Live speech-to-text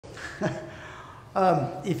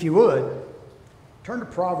If you would, turn to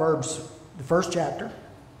Proverbs, the first chapter,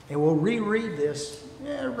 and we'll reread this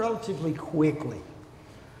relatively quickly.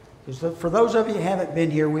 Because for those of you who haven't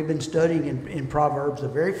been here, we've been studying in Proverbs, the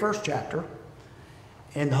very first chapter.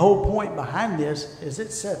 And the whole point behind this is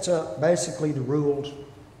it sets up basically the rules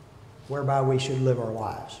whereby we should live our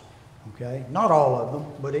lives. Okay? Not all of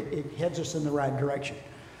them, but it heads us in the right direction.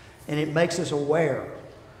 And it makes us aware.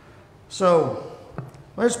 So,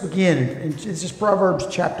 let's begin. This is Proverbs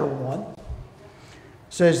chapter 1. It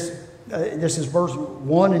says, this is verse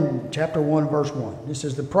 1 in chapter 1, verse 1. This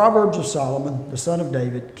is the Proverbs of Solomon, the son of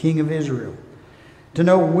David, king of Israel, to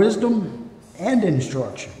know wisdom and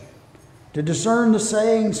instruction, to discern the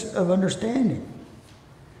sayings of understanding,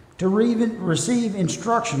 to receive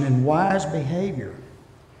instruction in wise behavior,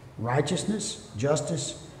 righteousness,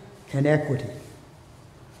 justice, and equity,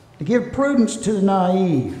 to give prudence to the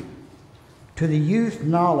naive, to the youth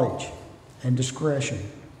knowledge and discretion.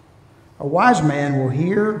 A wise man will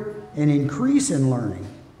hear and increase in learning,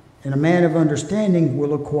 and a man of understanding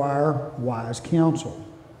will acquire wise counsel.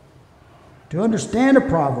 To understand a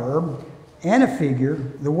proverb and a figure,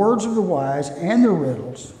 the words of the wise and their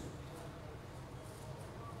riddles,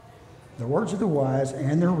 the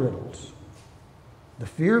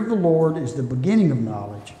fear of the Lord is the beginning of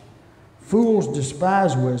knowledge. Fools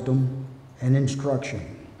despise wisdom and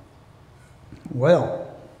instruction. Well,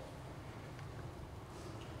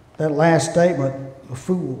 that last statement, a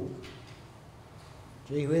fool.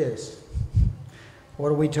 Gee whiz. What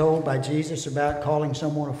are we told by Jesus about calling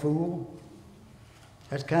someone a fool?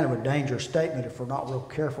 That's kind of a dangerous statement if we're not real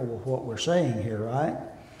careful with what we're saying here, right?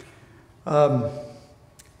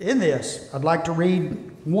 In this, I'd like to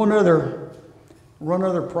read one other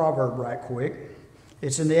proverb right quick.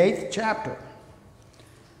 It's in the 8th chapter.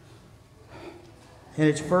 And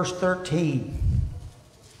it's verse 13.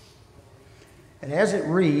 And as it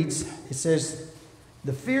reads, it says,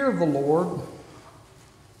 the fear of the Lord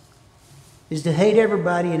is to hate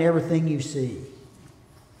everybody and everything you see.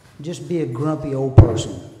 Just be a grumpy old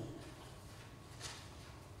person.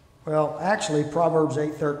 Well, actually, Proverbs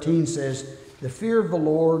 8:13 says, the fear of the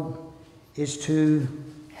Lord is to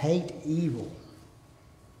hate evil,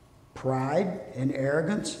 pride and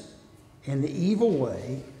arrogance, and the evil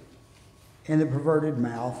way, and the perverted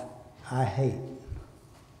mouth I hate.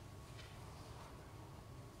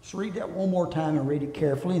 Let's read that one more time and read it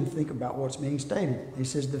carefully and think about what's being stated. It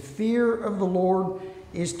says, the fear of the Lord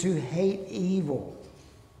is to hate evil.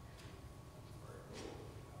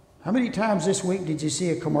 How many times this week did you see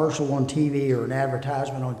a commercial on TV or an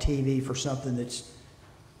advertisement on TV for something that's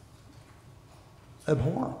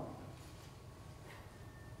abhorrent?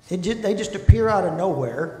 They just appear out of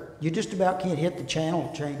nowhere. You just about can't hit the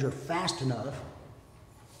channel changer fast enough.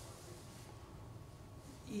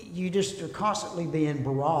 You just are constantly being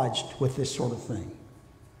barraged with this sort of thing.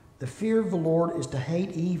 The fear of the Lord is to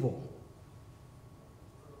hate evil.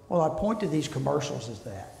 Well, I point to these commercials as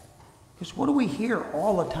that. Because what do we hear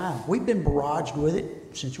all the time? We've been barraged with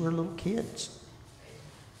it since we were little kids.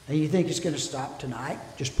 And you think it's going to stop tonight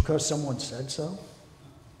just because someone said so?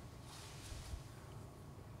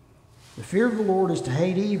 The fear of the Lord is to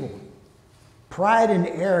hate evil, pride and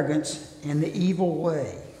arrogance, and the evil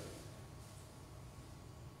way.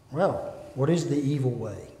 Well, what is the evil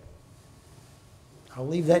way? I'll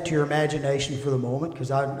leave that to your imagination for the moment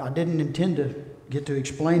because I didn't intend to get to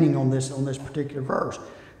explaining on this particular verse.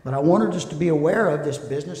 But I wanted us to be aware of this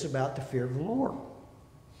business about the fear of the Lord.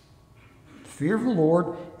 The fear of the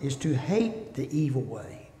Lord is to hate the evil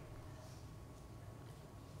way.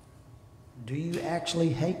 Do you actually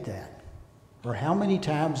hate that? Or how many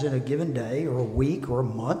times in a given day or a week or a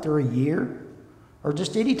month or a year or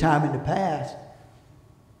just any time in the past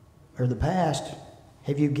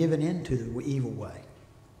have you given in to the evil way?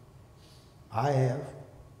 I have.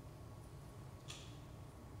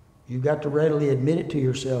 You've got to readily admit it to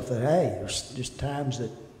yourself that, hey, there's just times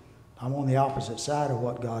that I'm on the opposite side of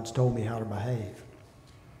what God's told me how to behave.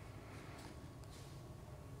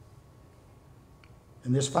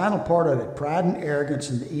 And this final part of it, pride and arrogance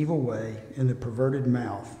and the evil way and the perverted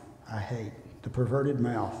mouth, I hate. The perverted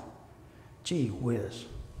mouth. Gee whiz.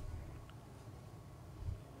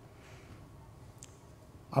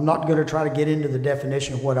 I'm not going to try to get into the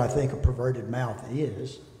definition of what I think a perverted mouth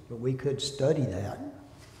is, but we could study that.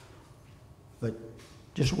 But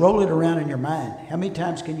just roll it around in your mind. How many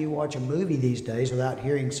times can you watch a movie these days without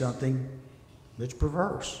hearing something that's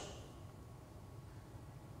perverse?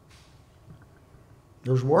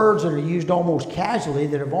 There's words that are used almost casually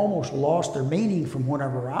that have almost lost their meaning from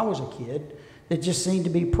whenever I was a kid that just seem to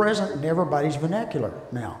be present in everybody's vernacular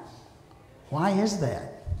now. Why is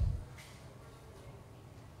that?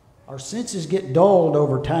 our senses get dulled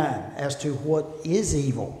over time as to what is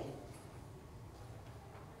evil.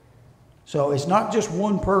 So it's not just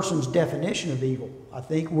one person's definition of evil. I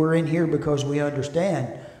think we're in here because we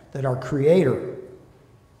understand that our Creator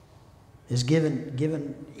is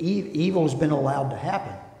evil has been allowed to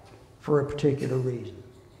happen for a particular reason.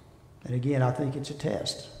 And again, I think it's a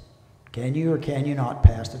test. Can you or can you not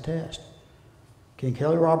pass the test? Can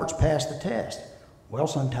Kelley Roberts pass the test? Well,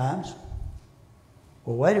 sometimes.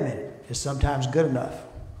 Well, wait a minute. Is sometimes good enough?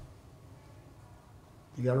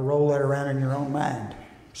 You got to roll that around in your own mind.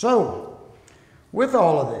 So, with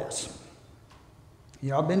all of this,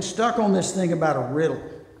 I've been stuck on this thing about a riddle.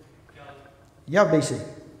 Yeah, BC.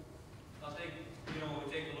 I think, when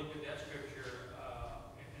we take a look at that scripture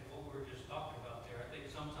and what we were just talking about there, I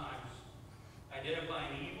think sometimes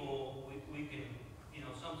identifying evil, we can,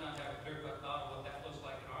 sometimes have a clear-cut thought of what that looks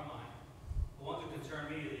like in our mind. The ones that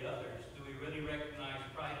concern me are the others. Do we really recognize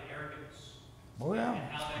pride and arrogance? Oh, yeah.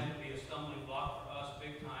 And how that could be a stumbling block for us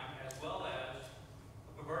big time, as well as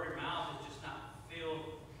a perverted mouth is just not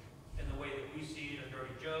filled in the way that we see it, a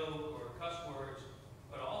dirty joke or cuss words,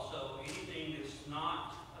 but also anything that's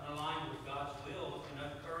not aligned with God's will and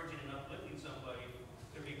encouraging and uplifting somebody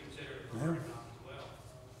could be considered a perverted mouth as well.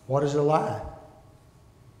 What is a lie?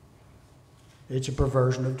 It's a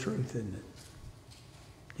perversion of truth, isn't it?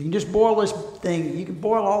 You can just boil this thing, you can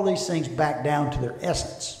boil all these things back down to their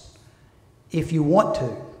essence if you want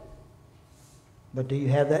to. But do you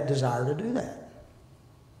have that desire to do that?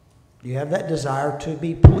 Do you have that desire to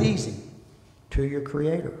be pleasing to your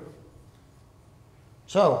Creator?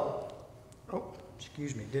 So,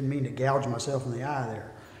 excuse me, didn't mean to gouge myself in the eye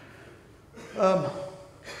there.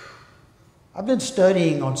 I've been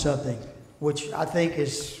studying on something which I think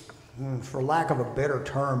is, for lack of a better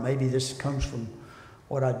term, maybe this comes from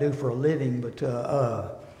what I do for a living, but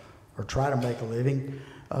or try to make a living.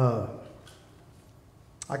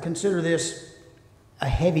 I consider this a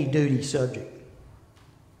heavy-duty subject.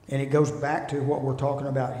 And it goes back to what we're talking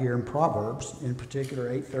about here in Proverbs, in particular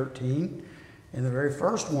 8:13, and the very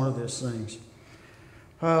first one of these things.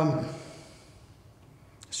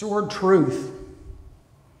 It's the word truth.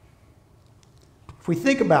 If we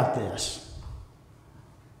think about this,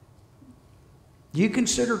 do you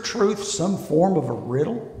consider truth some form of a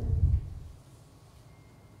riddle?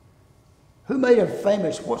 Who made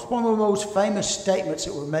what's one of the most famous statements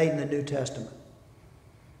that were made in the New Testament?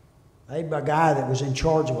 Made by a guy that was in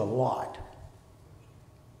charge of a lot.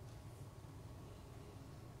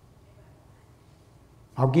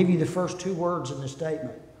 I'll give you the first two words in the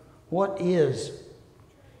statement. What is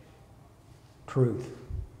truth?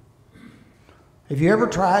 Have you ever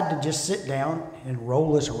tried to just sit down and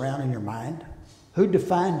roll this around in your mind? Who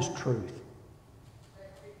defines truth?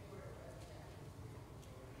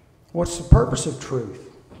 What's the purpose of truth?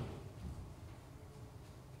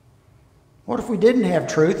 What if we didn't have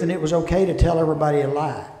truth and it was okay to tell everybody a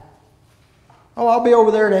lie? Oh, I'll be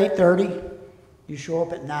over there at 8:30. You show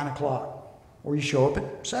up at 9 o'clock. Or you show up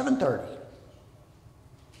at 7:30.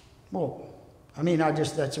 Well,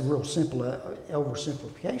 that's a real simple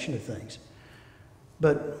oversimplification of things.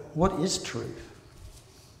 But what is truth?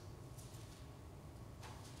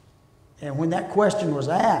 And when that question was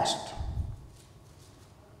asked,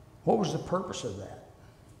 what was the purpose of that?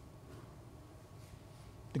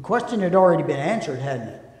 The question had already been answered, hadn't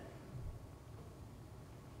it?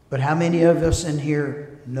 But how many of us in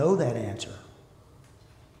here know that answer?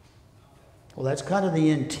 Well, that's kind of the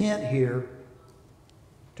intent here,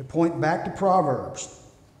 to point back to Proverbs.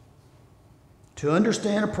 To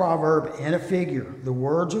understand a proverb and a figure, the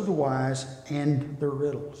words of the wise and their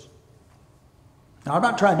riddles. Now, I'm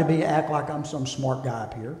not trying to act like I'm some smart guy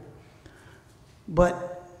up here,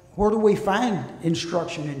 but where do we find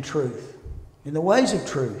instruction in truth, in the ways of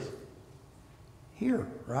truth? Here,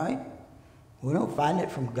 right? We don't find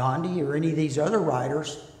it from Gandhi or any of these other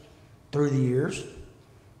writers through the years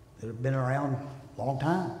that have been around a long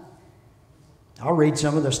time. I'll read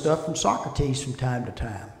some of the stuff from Socrates from time to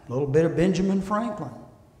time, a little bit of Benjamin Franklin.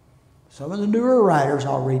 Some of the newer writers,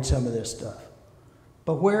 I'll read some of this stuff.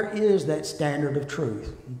 But where is that standard of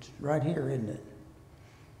truth? It's right here, isn't it?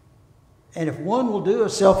 And if one will do a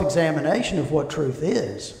self-examination of what truth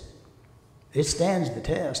is, it stands the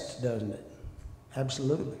test, doesn't it?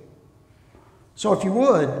 Absolutely. So if you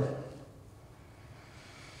would,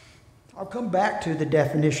 I'll come back to the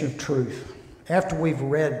definition of truth after we've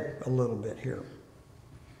read a little bit here.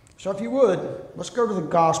 So if you would, let's go to the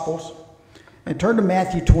Gospels and turn to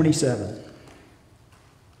Matthew 27.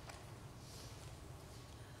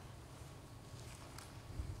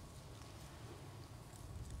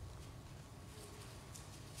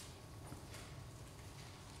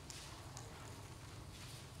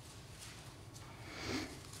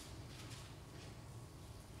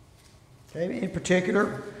 Okay? In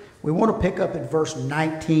particular, we want to pick up at verse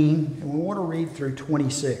 19, and we want to read through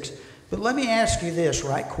 26. But let me ask you this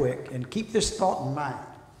right quick, and keep this thought in mind.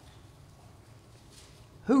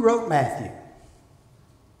 Who wrote Matthew?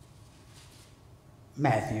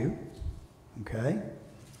 Matthew. Okay?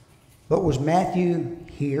 But was Matthew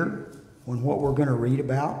here when what we're going to read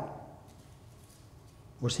about?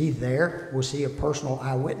 Was he there? Was he a personal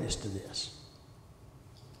eyewitness to this?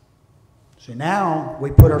 So now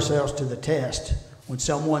we put ourselves to the test when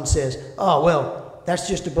someone says, oh, well, that's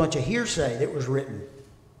just a bunch of hearsay that was written.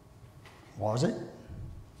 Was it?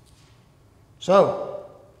 So,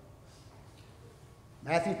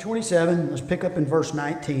 Matthew 27, let's pick up in verse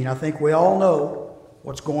 19. I think we all know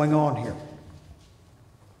what's going on here.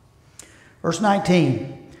 Verse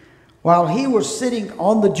 19, while he was sitting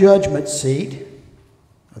on the judgment seat,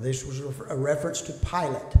 this was a reference to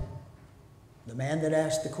Pilate, the man that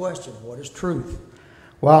asked the question, what is truth?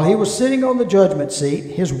 While he was sitting on the judgment seat,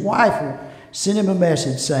 his wife sent him a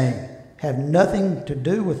message saying, have nothing to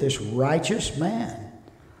do with this righteous man.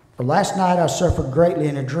 For last night I suffered greatly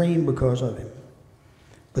in a dream because of him.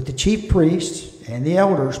 But the chief priests and the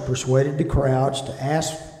elders persuaded the crowds to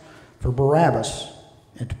ask for Barabbas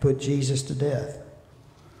and to put Jesus to death.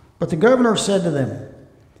 But the governor said to them,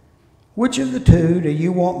 which of the two do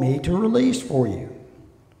you want me to release for you?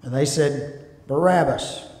 And they said,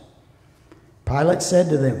 Barabbas. Pilate said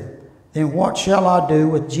to them, then what shall I do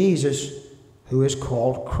with Jesus, who is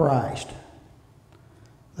called Christ?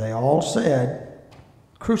 They all said,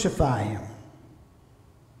 crucify him.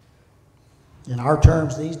 In our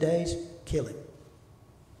terms these days, kill him.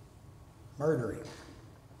 Murder him.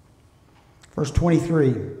 Verse 23,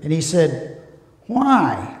 and he said,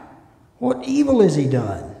 why? What evil has he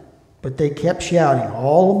done? But they kept shouting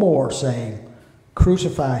all the more, saying,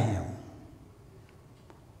 crucify him.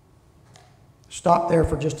 Stop there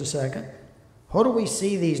for just a second. What do we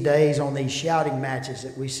see these days on these shouting matches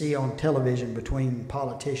that we see on television between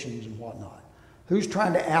politicians and whatnot? Who's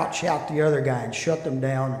trying to outshout the other guy and shut them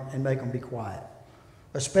down and make them be quiet?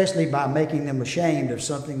 Especially by making them ashamed of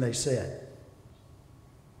something they said.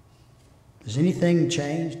 Has anything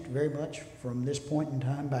changed very much from this point in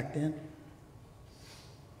time back then?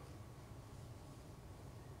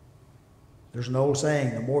 There's an old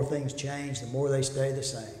saying, the more things change, the more they stay the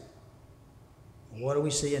same. What do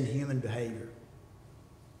we see in human behavior?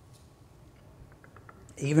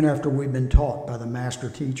 Even after we've been taught by the master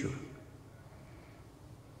teacher.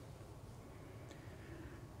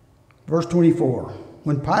 Verse 24,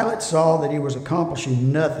 when Pilate saw that he was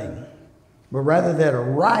accomplishing nothing, but rather that a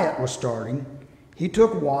riot was starting, he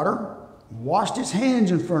took water, washed his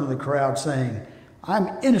hands in front of the crowd, saying, I'm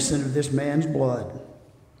innocent of this man's blood.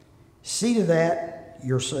 See to that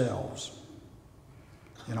yourselves.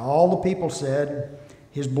 And all the people said,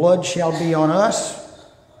 his blood shall be on us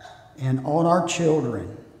and on our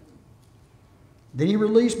children. Then he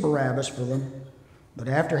released Barabbas for them, but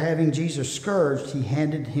after having Jesus scourged, he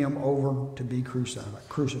handed him over to be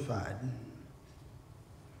crucified.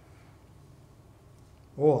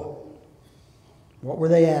 Boy, what were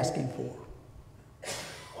they asking for?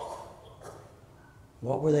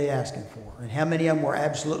 What were they asking for? And how many of them were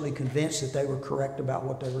absolutely convinced that they were correct about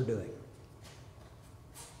what they were doing?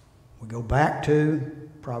 We go back to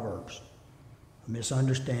Proverbs, a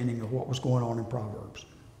misunderstanding of what was going on in Proverbs.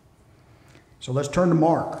 So let's turn to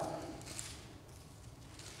Mark.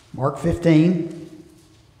 Mark 15.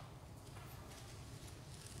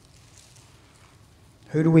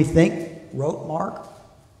 Who do we think wrote Mark?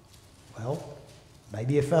 Well,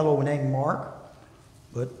 maybe a fellow named Mark,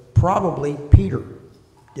 but probably Peter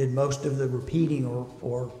did most of the repeating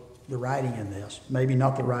or the writing in this. Maybe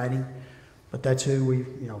not the writing, but that's who we,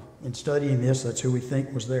 in studying this, that's who we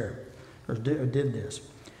think was there or did this.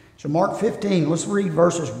 So Mark 15, let's read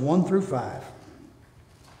verses 1 through 5.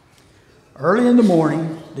 Early in the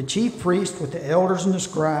morning, the chief priest with the elders and the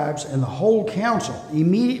scribes and the whole council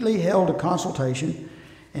immediately held a consultation,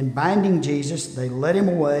 and binding Jesus, they led him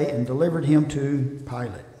away and delivered him to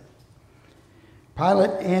Pilate.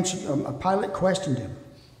 Pilate questioned him,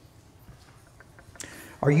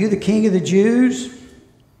 are you the king of the Jews?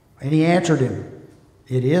 And he answered him,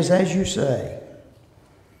 it is as you say.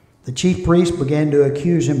 The chief priest began to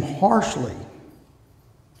accuse him harshly.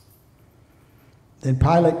 Then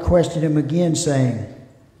Pilate questioned him again, saying,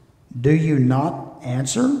 do you not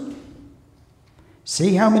answer?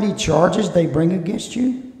 See how many charges they bring against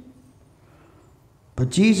you?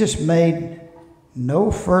 But Jesus made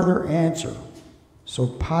no further answer, so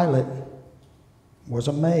Pilate was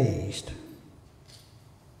amazed.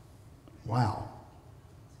 Wow.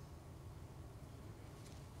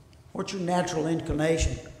 What's your natural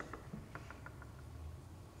inclination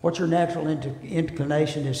What's your natural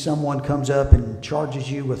inclination if someone comes up and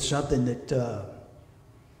charges you with something that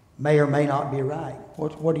may or may not be right?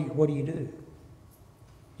 What do you do?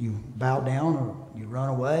 You bow down, or you run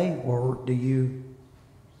away, or do you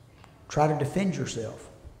try to defend yourself?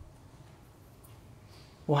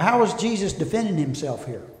 Well, how is Jesus defending himself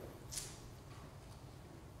here?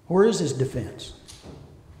 Where is his defense?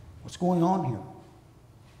 What's going on here?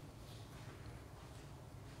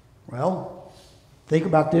 Well, think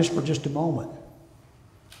about this for just a moment.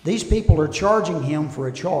 These people are charging him for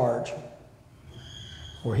a charge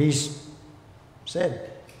where he's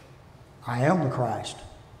said, I am the Christ.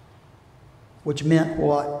 Which meant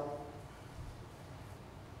what?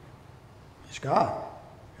 It's God.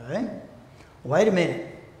 Okay? Wait a minute.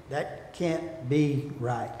 That can't be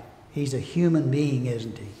right. He's a human being,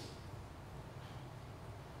 isn't he?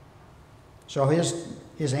 So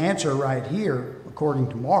his answer right here, according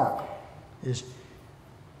to Mark, is,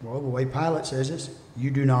 well, the way Pilate says this,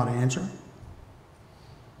 you do not answer.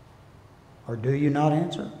 Or do you not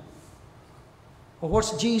answer? Well,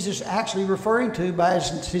 what's Jesus actually referring to by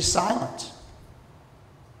his silence?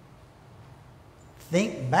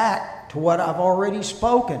 Think back to what I've already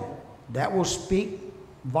spoken. That will speak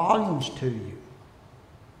volumes to you.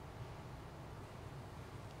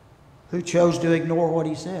 Who chose to ignore what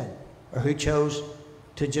he said? Or who chose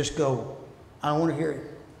to just go, I don't want to hear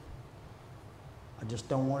it. I just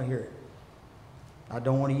don't want to hear it. I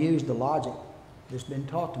don't want to use the logic that's been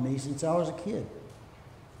taught to me since I was a kid.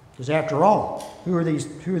 Because after all, who are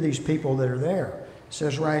these people that are there? It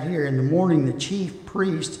says right here, in the morning the chief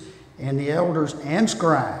priests and the elders and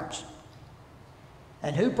scribes.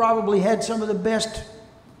 And who probably had some of the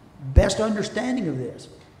best understanding of this?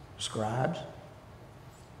 Scribes.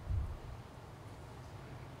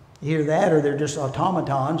 Either that or they're just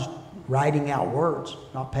automatons writing out words,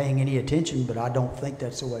 not paying any attention, but I don't think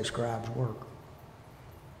that's the way scribes work.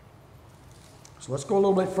 So let's go a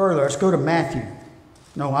little bit further. Let's go to Matthew.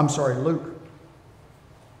 No, I'm sorry, Luke.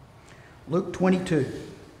 Luke 22.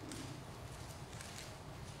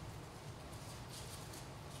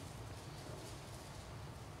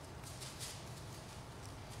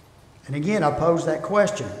 And again, I pose that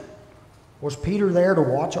question. Was Peter there to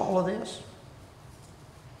watch all of this?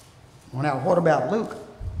 Well, now, what about Luke?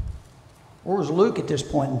 Where was Luke at this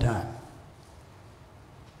point in time?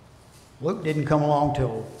 Luke didn't come along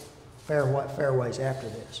till fair ways after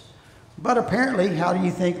this. But apparently, how do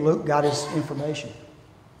you think Luke got his information?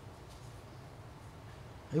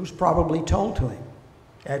 It was probably told to him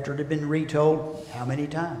after it had been retold how many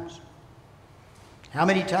times? How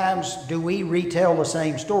many times do we retell the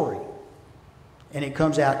same story? And it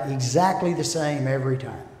comes out exactly the same every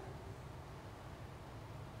time.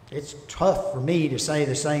 It's tough for me to say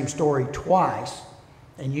the same story twice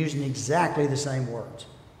and using exactly the same words,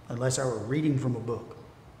 unless I were reading from a book.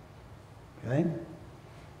 Okay?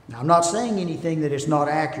 Now, I'm not saying anything that is not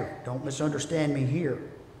accurate. Don't misunderstand me here,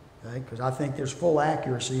 okay? Because I think there's full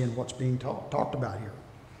accuracy in what's being talked about here.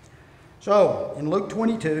 So, in Luke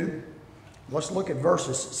 22, let's look at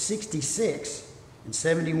verses 66 and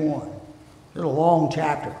 71. It's a long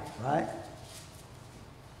chapter, right?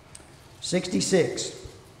 66.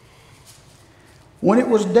 When it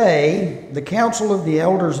was day, the council of the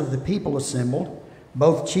elders of the people assembled,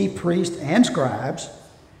 both chief priests and scribes,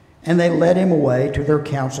 and they led him away to their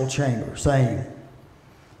council chamber, saying,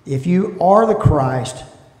 If you are the Christ,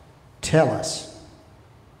 tell us.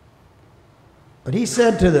 But he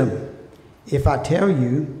said to them, If I tell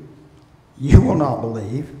you, you will not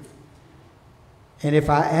believe. And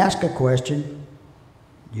if I ask a question,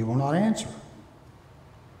 you will not answer.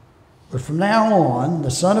 But from now on,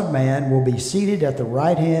 the Son of Man will be seated at the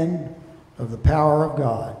right hand of the power of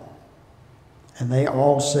God. And they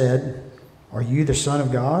all said, Are you the Son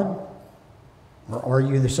of God? Or are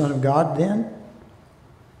you the Son of God then?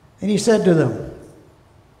 And he said to them,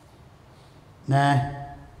 Nah.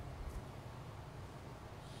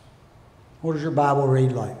 What does your Bible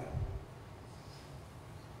read like?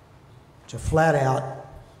 It's a flat out,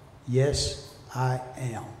 yes, I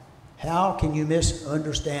am. How can you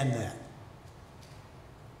misunderstand that?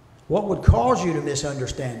 What would cause you to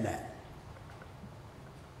misunderstand that?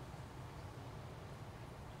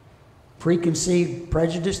 Preconceived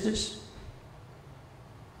prejudices?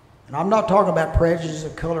 And I'm not talking about prejudice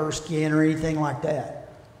of color or skin or anything like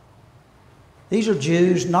that. These are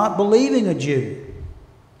Jews not believing a Jew.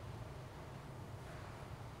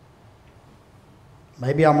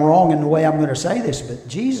 Maybe I'm wrong in the way I'm going to say this, but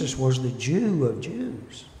Jesus was the Jew of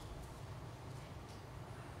Jews.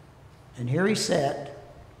 And here he sat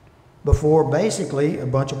before basically a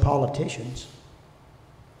bunch of politicians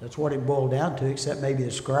That's what it boiled down to, except maybe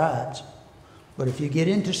the scribes. But if you get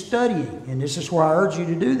into studying, and this is where I urge you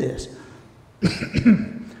to do this,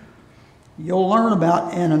 you'll learn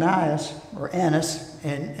about Ananias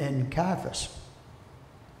and Caiaphas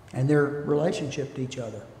and their relationship to each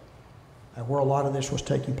other, and where a lot of this was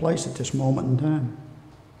taking place at this moment in time.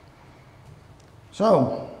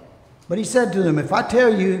 So, but he said to them, if I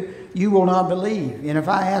tell you, you will not believe, and if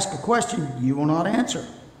I ask a question, you will not answer.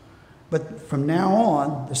 But from now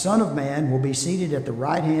on, the Son of Man will be seated at the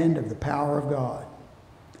right hand of the power of God.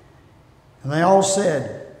 And they all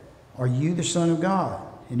said, are you the Son of God?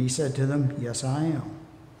 And he said to them, yes, I am.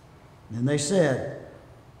 And they said,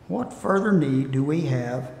 what further need do we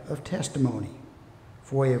have of testimony?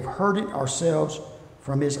 For we have heard it ourselves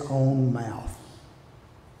from his own mouth.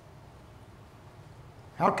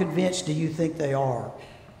 How convinced do you think they are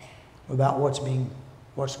about what's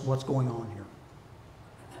going on here?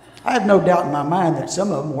 I have no doubt in my mind that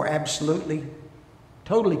some of them were absolutely,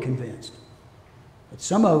 totally convinced. But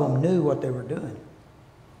some of them knew what they were doing.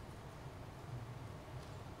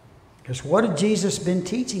 Because what had Jesus been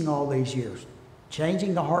teaching all these years?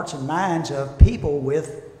 Changing the hearts and minds of people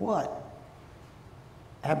with what?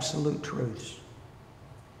 Absolute truths.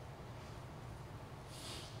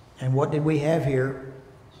 And what did we have here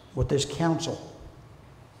with this council?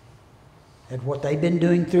 Had what they've been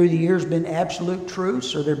doing through the years been absolute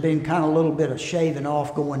truths, or there been kind of a little bit of shaving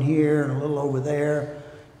off going here and a little over there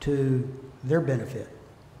to their benefit?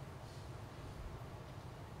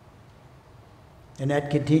 And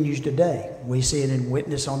that continues today. We see it in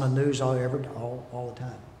witness on the news all the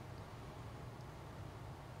time.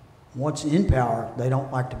 Once in power, they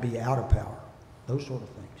don't like to be out of power. Those sort of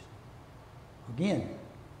things. Again,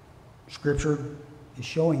 Scripture is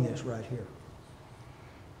showing this right here.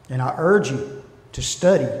 And I urge you to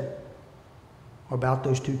study about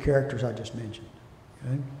those two characters I just mentioned.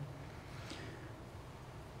 Okay?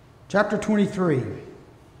 Chapter 23.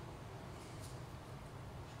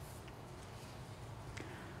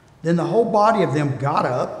 Then the whole body of them got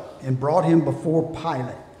up and brought him before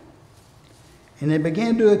Pilate. And they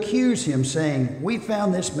began to accuse him, saying, we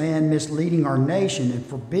found this man misleading our nation and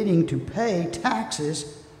forbidding to pay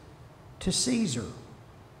taxes to Caesar.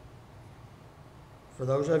 For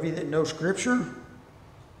those of you that know Scripture,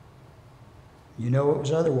 you know it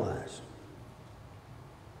was otherwise.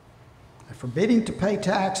 Forbidding to pay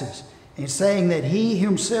taxes and saying that he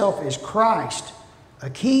himself is Christ, a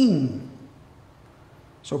king.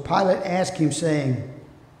 So Pilate asked him, saying,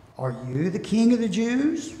 are you the king of the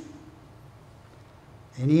Jews?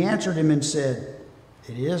 And he answered him and said,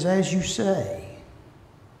 it is as you say.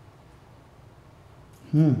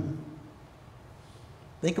 Think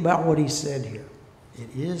about what he said here. It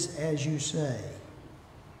is as you say.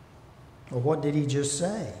 Well, what did he just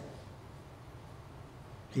say?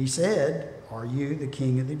 He said, are you the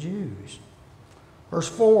king of the Jews? Verse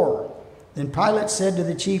 4, then Pilate said to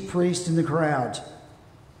the chief priests and the crowds,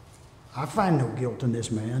 I find no guilt in this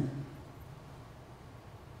man.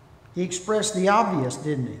 He expressed the obvious,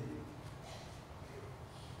 didn't he?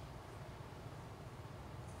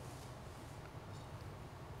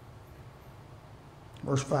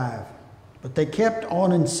 Verse 5. But they kept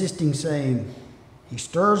on insisting, saying, he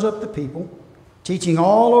stirs up the people, teaching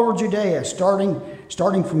all over Judea,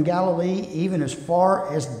 starting from Galilee, even as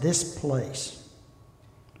far as this place.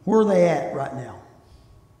 Where are they at right now?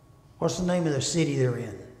 What's the name of the city they're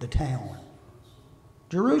in? The town?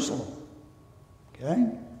 Jerusalem. Okay?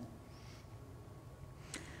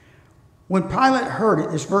 When Pilate heard it,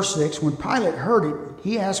 this verse 6, when Pilate heard it,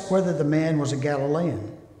 he asked whether the man was a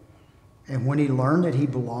Galilean. And when he learned that he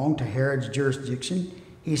belonged to Herod's jurisdiction,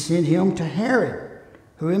 he sent him to Herod,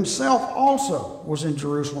 who himself also was in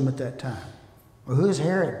Jerusalem at that time. Well, who is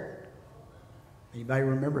Herod? Anybody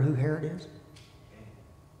remember who Herod is?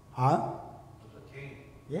 Huh? King.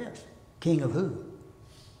 Yes. King of who?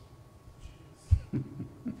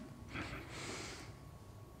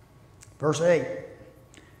 Verse 8.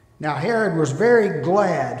 Now Herod was very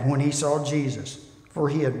glad when he saw Jesus, for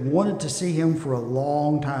he had wanted to see him for a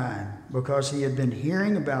long time, because he had been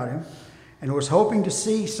hearing about him and was hoping to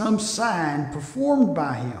see some sign performed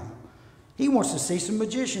by him. He wants to see some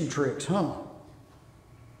magician tricks, huh?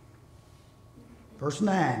 Verse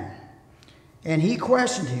 9. And he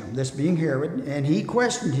questioned him, this being Herod, and he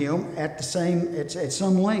questioned him at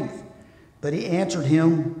some length, but he answered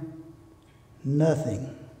him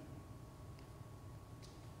nothing.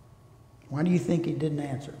 Why do you think he didn't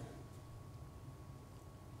answer?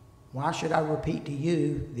 Why should I repeat to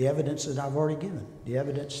you the evidence that I've already given? The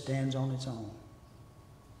evidence stands on its own.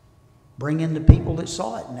 Bring in the people that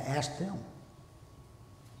saw it and ask them.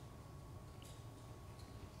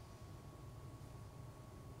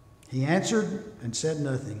 He answered and said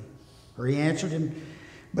nothing. Or he answered him,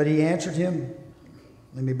 but he answered him.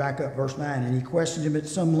 Let me back up, verse 9. And he questioned him at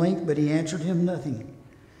some length, but he answered him nothing.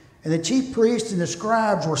 And the chief priests and the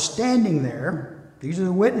scribes were standing there. These are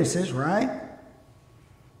the witnesses, right?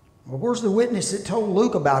 Well, where's the witness that told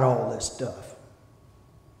Luke about all this stuff?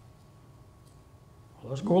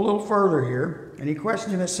 Well, let's go a little further here. And he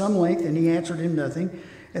questioned him at some length, and he answered him nothing.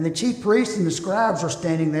 And the chief priests and the scribes were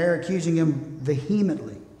standing there, accusing him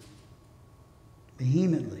vehemently.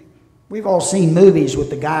 Vehemently. We've all seen movies with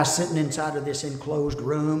the guy sitting inside of this enclosed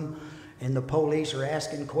room, and the police are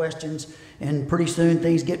asking questions, and pretty soon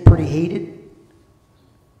things get pretty heated.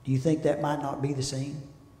 Do you think that might not be the scene?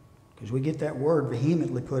 Because we get that word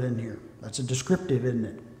vehemently put in here. That's a descriptive, isn't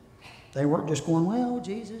it? They weren't just going, well,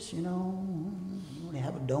 Jesus, you want to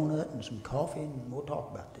have a donut and some coffee and we'll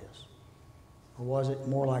talk about this. Or was it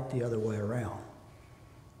more like the other way around?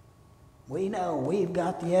 We know, we've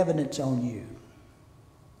got the evidence on you.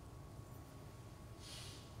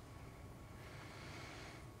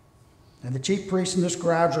 And the chief priests and the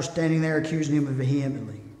scribes were standing there accusing him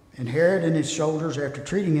vehemently. And Herod and his soldiers, after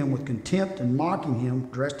treating him with contempt and mocking him,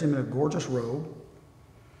 dressed him in a gorgeous robe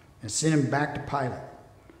and sent him back to Pilate.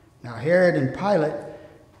 Now Herod and Pilate,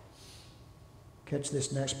 catch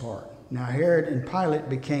this next part. Now Herod and Pilate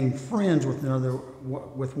became friends with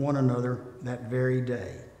one another that very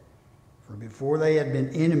day. For before they had been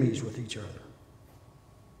enemies with each other.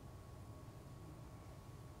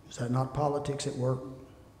 Is that not politics at work?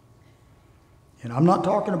 And I'm not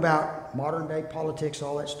talking about modern day politics,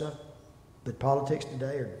 all that stuff, but politics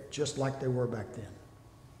today are just like they were back then.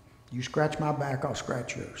 You scratch my back, I'll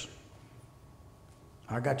scratch yours.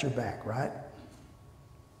 I got your back, right?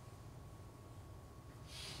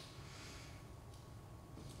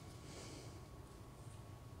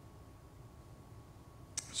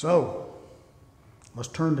 So, let's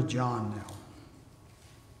turn to John now.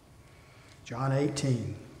 John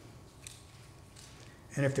 18.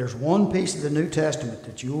 And if there's one piece of the New Testament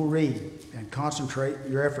that you will read and concentrate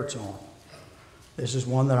your efforts on, this is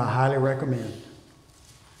one that I highly recommend.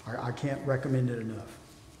 I can't recommend it enough.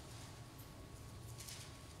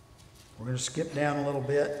 We're going to skip down a little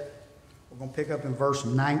bit. We're going to pick up in verse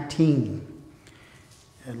 19.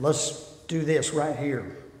 And let's do this right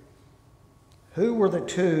here. Who were the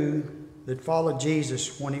two that followed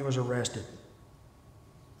Jesus when he was arrested?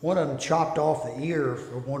 One of them chopped off the ear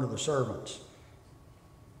of one of the servants.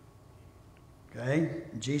 Okay?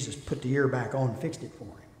 And Jesus put the ear back on and fixed it for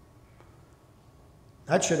him.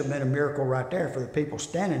 That should have been a miracle right there for the people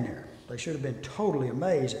standing there. They should have been totally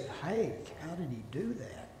amazed at, hey, how did he do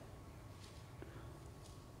that?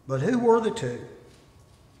 But who were the two?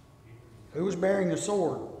 Who was bearing the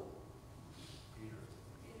sword?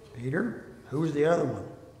 Peter. Who was the other one?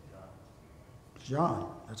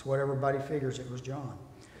 John. That's what everybody figures, it was John.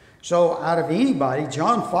 So out of anybody,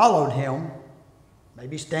 John followed him,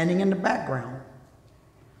 maybe standing in the background.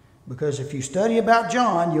 Because if you study about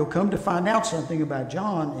John, you'll come to find out something about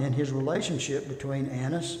John and his relationship between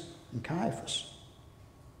Annas and Caiaphas.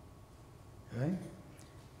 Okay?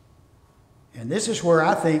 And this is where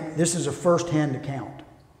I think this is a first-hand account.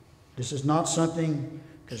 This is not something,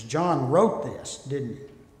 because John wrote this, didn't he?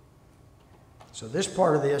 So this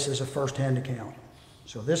part of this is a first-hand account.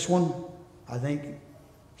 So this one, I think,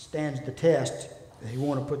 stands the test. He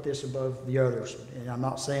want to put this above the others. And I'm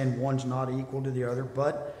not saying one's not equal to the other,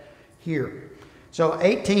 but here. So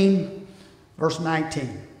 18, verse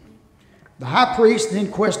 19. The high priest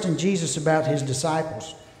then questioned Jesus about his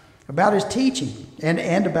disciples, about his teaching,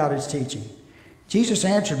 and about his teaching. Jesus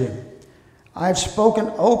answered him, I have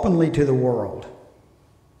spoken openly to the world.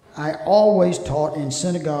 I always taught in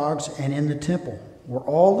synagogues and in the temple, where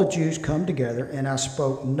all the Jews come together, and I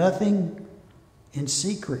spoke nothing in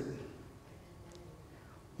secret.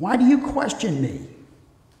 Why do you question me?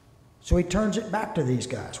 So he turns it back to these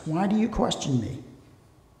guys. Why do you question me?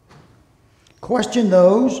 Question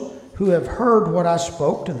those who have heard what I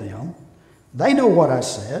spoke to them. They know what I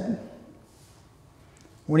said.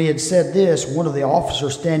 When he had said this, one of the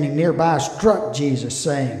officers standing nearby struck Jesus,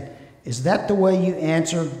 saying, Is that the way you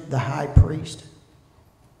answer the high priest?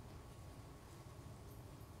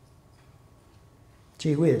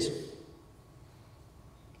 Gee whiz.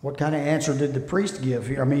 What kind of answer did the priest give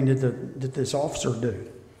here? Did this officer do?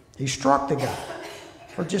 He struck the guy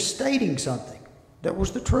for just stating something that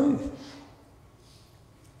was the truth.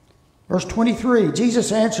 Verse 23,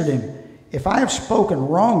 Jesus answered him, If I have spoken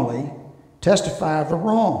wrongly, testify of the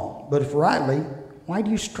wrong. But if rightly, why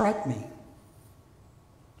do you strike me?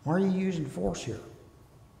 Why are you using force here?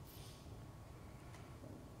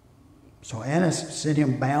 So Annas sent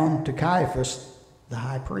him bound to Caiaphas, the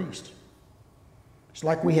high priest. It's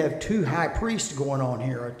like we have two high priests going on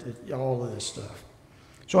here at all of this stuff.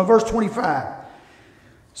 So in verse 25,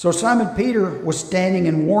 so Simon Peter was standing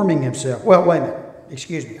and warming himself. Well, wait a minute.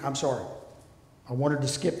 Excuse me. I'm sorry. I wanted to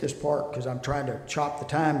skip this part because I'm trying to chop the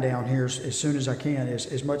time down here as soon as I can,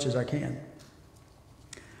 as much as I can.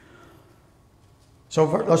 So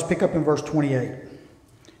let's pick up in verse 28.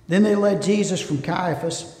 Then they led Jesus from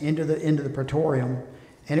Caiaphas into the praetorium,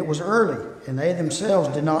 and it was early, and they themselves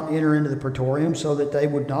did not enter into the praetorium so that they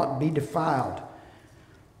would not be defiled,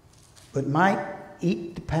 but might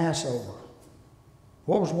eat the Passover.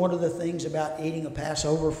 What was one of the things about eating a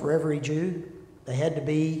Passover for every Jew? They had to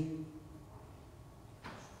be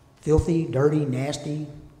filthy, dirty, nasty.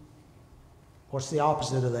 What's the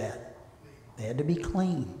opposite of that? They had to be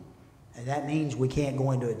clean. And that means we can't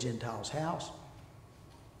go into a Gentile's house.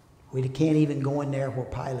 We can't even go in there where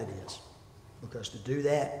Pilate is. Because to do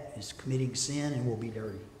that is committing sin and will be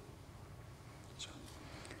dirty. So,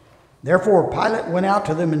 therefore, Pilate went out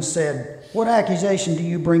to them and said, "What accusation do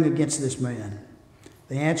you bring against this man?"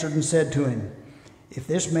 They answered and said to him, "If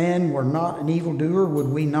this man were not an evildoer, would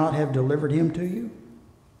we not have delivered him to you?"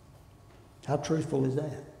 How truthful is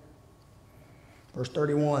that? Verse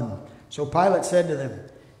 31, so Pilate said to them,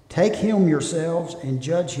 "Take him yourselves and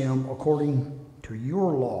judge him according to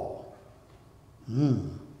your law."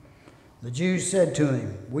 The Jews said to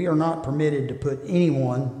him, "We are not permitted to put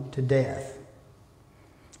anyone to death."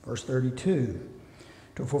 Verse 32,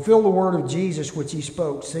 to fulfill the word of Jesus which he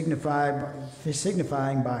spoke,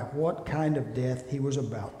 signifying by what kind of death he was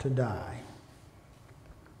about to die.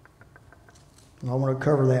 And I want to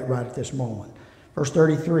cover that right at this moment. Verse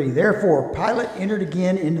 33, therefore Pilate entered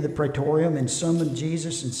again into the praetorium and summoned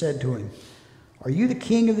Jesus and said to him, "Are you the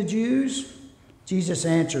king of the Jews?" Jesus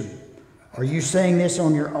answered, "Are you saying this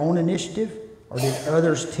on your own initiative, or did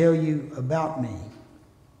others tell you about me?"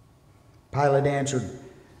 Pilate answered,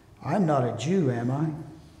 "I'm not a Jew, am I?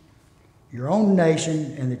 Your own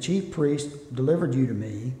nation and the chief priest delivered you to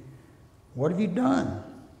me. What have you done?"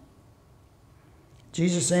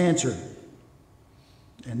 Jesus answered,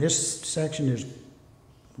 and this section is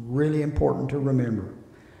really important to remember,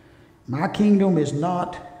 "My kingdom is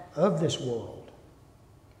not of this world.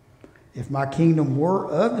 If my kingdom were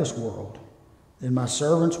of this world, then my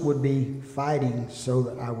servants would be fighting so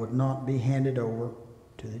that I would not be handed over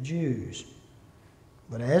to the Jews.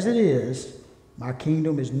 But as it is, my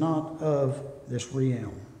kingdom is not of this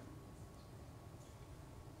realm."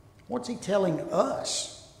 What's he telling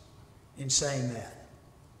us in saying that?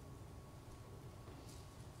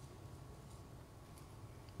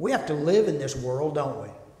 We have to live in this world, don't we?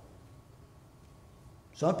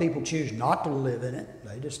 Some people choose not to live in it.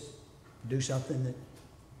 They just do something that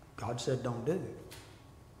God said don't do.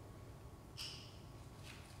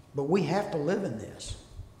 But we have to live in this.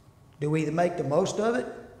 Do we either make the most of it,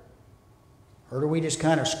 or do we just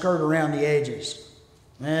kind of skirt around the edges?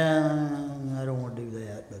 I don't want to do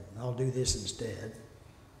that, but I'll do this instead.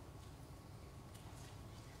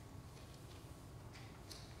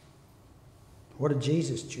 What did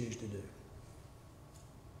Jesus choose to do?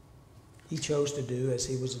 He chose to do as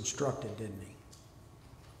he was instructed, didn't he?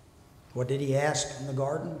 What did he ask in the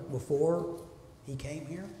garden before he came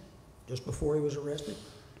here? Just before he was arrested?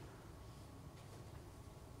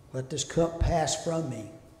 Let this cup pass from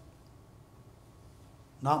me.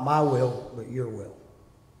 Not my will, but your will.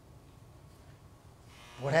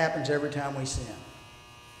 What happens every time we sin?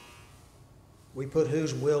 We put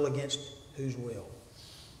whose will against whose will?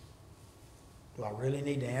 Do I really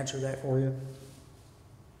need to answer that for you?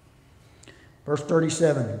 Verse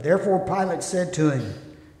 37, therefore Pilate said to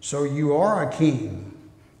him, "So you are a king?"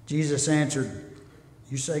 Jesus answered,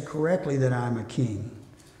 "You say correctly that I am a king.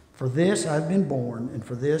 For this I have been born, and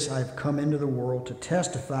for this I have come into the world to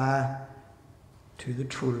testify to the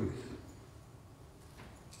truth."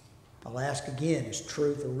 I'll ask again, is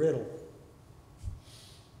truth a riddle?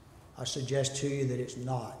 I suggest to you that it's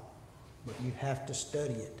not, but you have to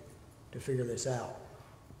study it to figure this out.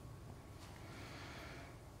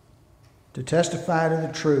 To testify to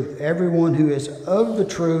the truth. Everyone who is of the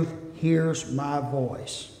truth hears my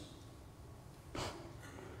voice.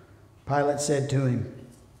 Pilate said to him,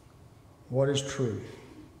 "What is truth?"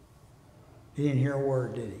 He didn't hear a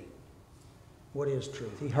word, did he? What is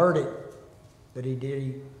truth? He heard it, but did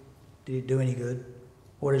it do any good?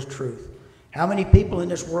 What is truth? How many people in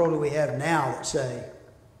this world do we have now that say,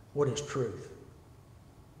 "What is truth?"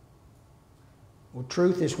 Well,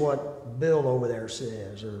 truth is what Bill over there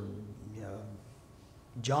says, or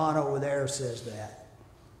John over there says that.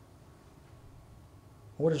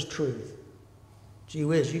 What is truth? Gee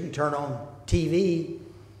whiz, you can turn on TV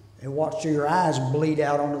and watch till your eyes bleed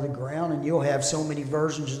out onto the ground, and you'll have so many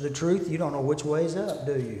versions of the truth, you don't know which way's up,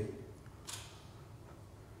 do you?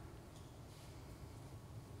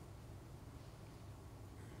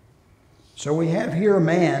 So we have here a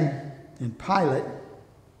man in Pilate,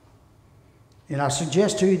 and I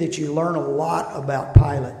suggest to you that you learn a lot about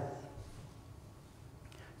Pilate.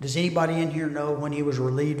 Does anybody in here know when he was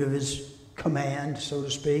relieved of his command, so to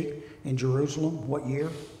speak, in Jerusalem? What year?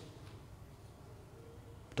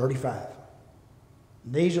 35.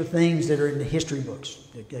 These are things that are in the history books.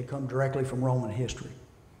 They come directly from Roman history.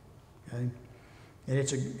 Okay? And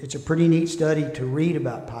it's a pretty neat study to read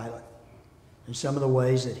about Pilate and some of the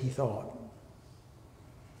ways that he thought.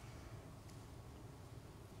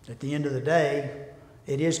 At the end of the day,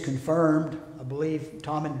 it is confirmed. I believe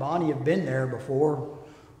Tom and Bonnie have been there before.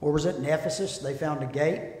 Or was it in Ephesus? They found a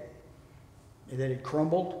gate that had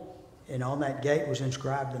crumbled, and on that gate was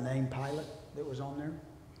inscribed the name Pilate that was on there.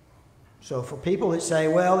 So for people that say,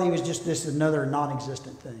 well, he was just this another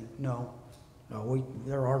non-existent thing. No,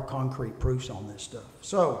 there are concrete proofs on this stuff.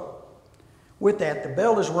 So with that, the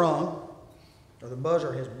bell is rung, or the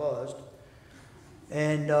buzzer has buzzed,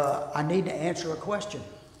 and I need to answer a question.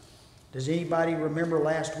 Does anybody remember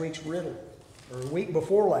last week's riddle? Or the week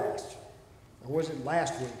before last? Or was it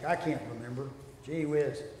last week? I can't remember. Gee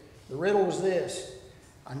whiz. The riddle was this: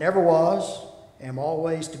 I never was, am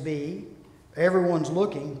always to be. Everyone's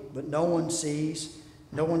looking, but no one sees.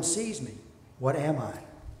 No one sees me. What am I?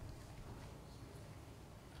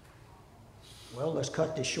 Well, let's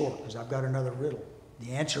cut this short because I've got another riddle.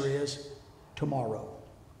 The answer is tomorrow.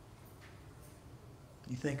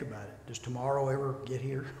 You think about it. Does tomorrow ever get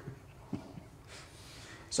here?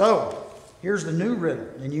 So, here's the new riddle.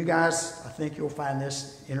 And you guys, I think you'll find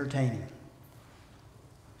this entertaining.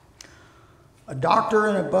 A doctor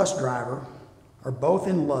and a bus driver are both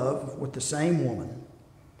in love with the same woman,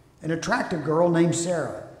 an attractive girl named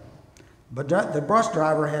Sarah. But the bus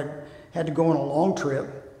driver had to go on a long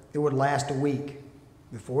trip that would last a week.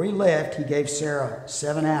 Before he left, he gave Sarah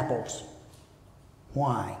 7 apples.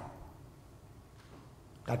 Why?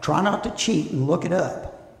 Now try not to cheat and look it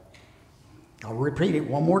up. I'll repeat it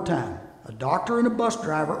one more time. A doctor and a bus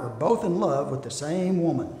driver are both in love with the same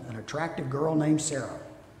woman, an attractive girl named Sarah.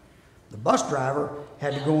 The bus driver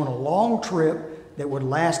had to go on a long trip that would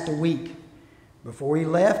last a week. Before he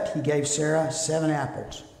left, he gave Sarah 7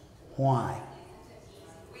 apples. Why?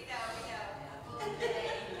 We know.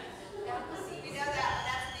 We know that.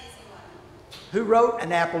 That's an easy one. Who wrote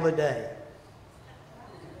An Apple a Day?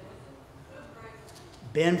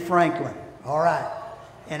 Ben Franklin. All right.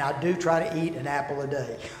 And I do try to eat an apple a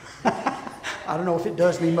day. I don't know if it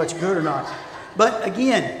does me much good or not. But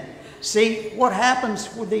again, see what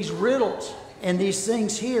happens with these riddles and these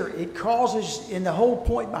things here. It causes, and the whole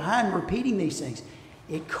point behind repeating these things,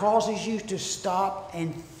 it causes you to stop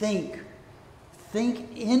and think.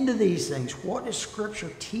 Think into these things. What is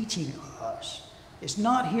Scripture teaching us? It's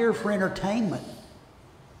not here for entertainment.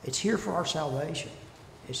 It's here for our salvation.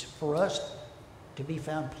 It's for us to be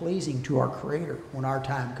found pleasing to our Creator when our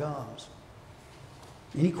time comes.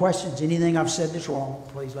 Any questions? Anything I've said that's wrong,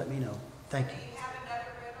 please let me know. Thank you. Do you have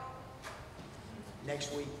another riddle?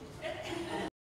 Next week.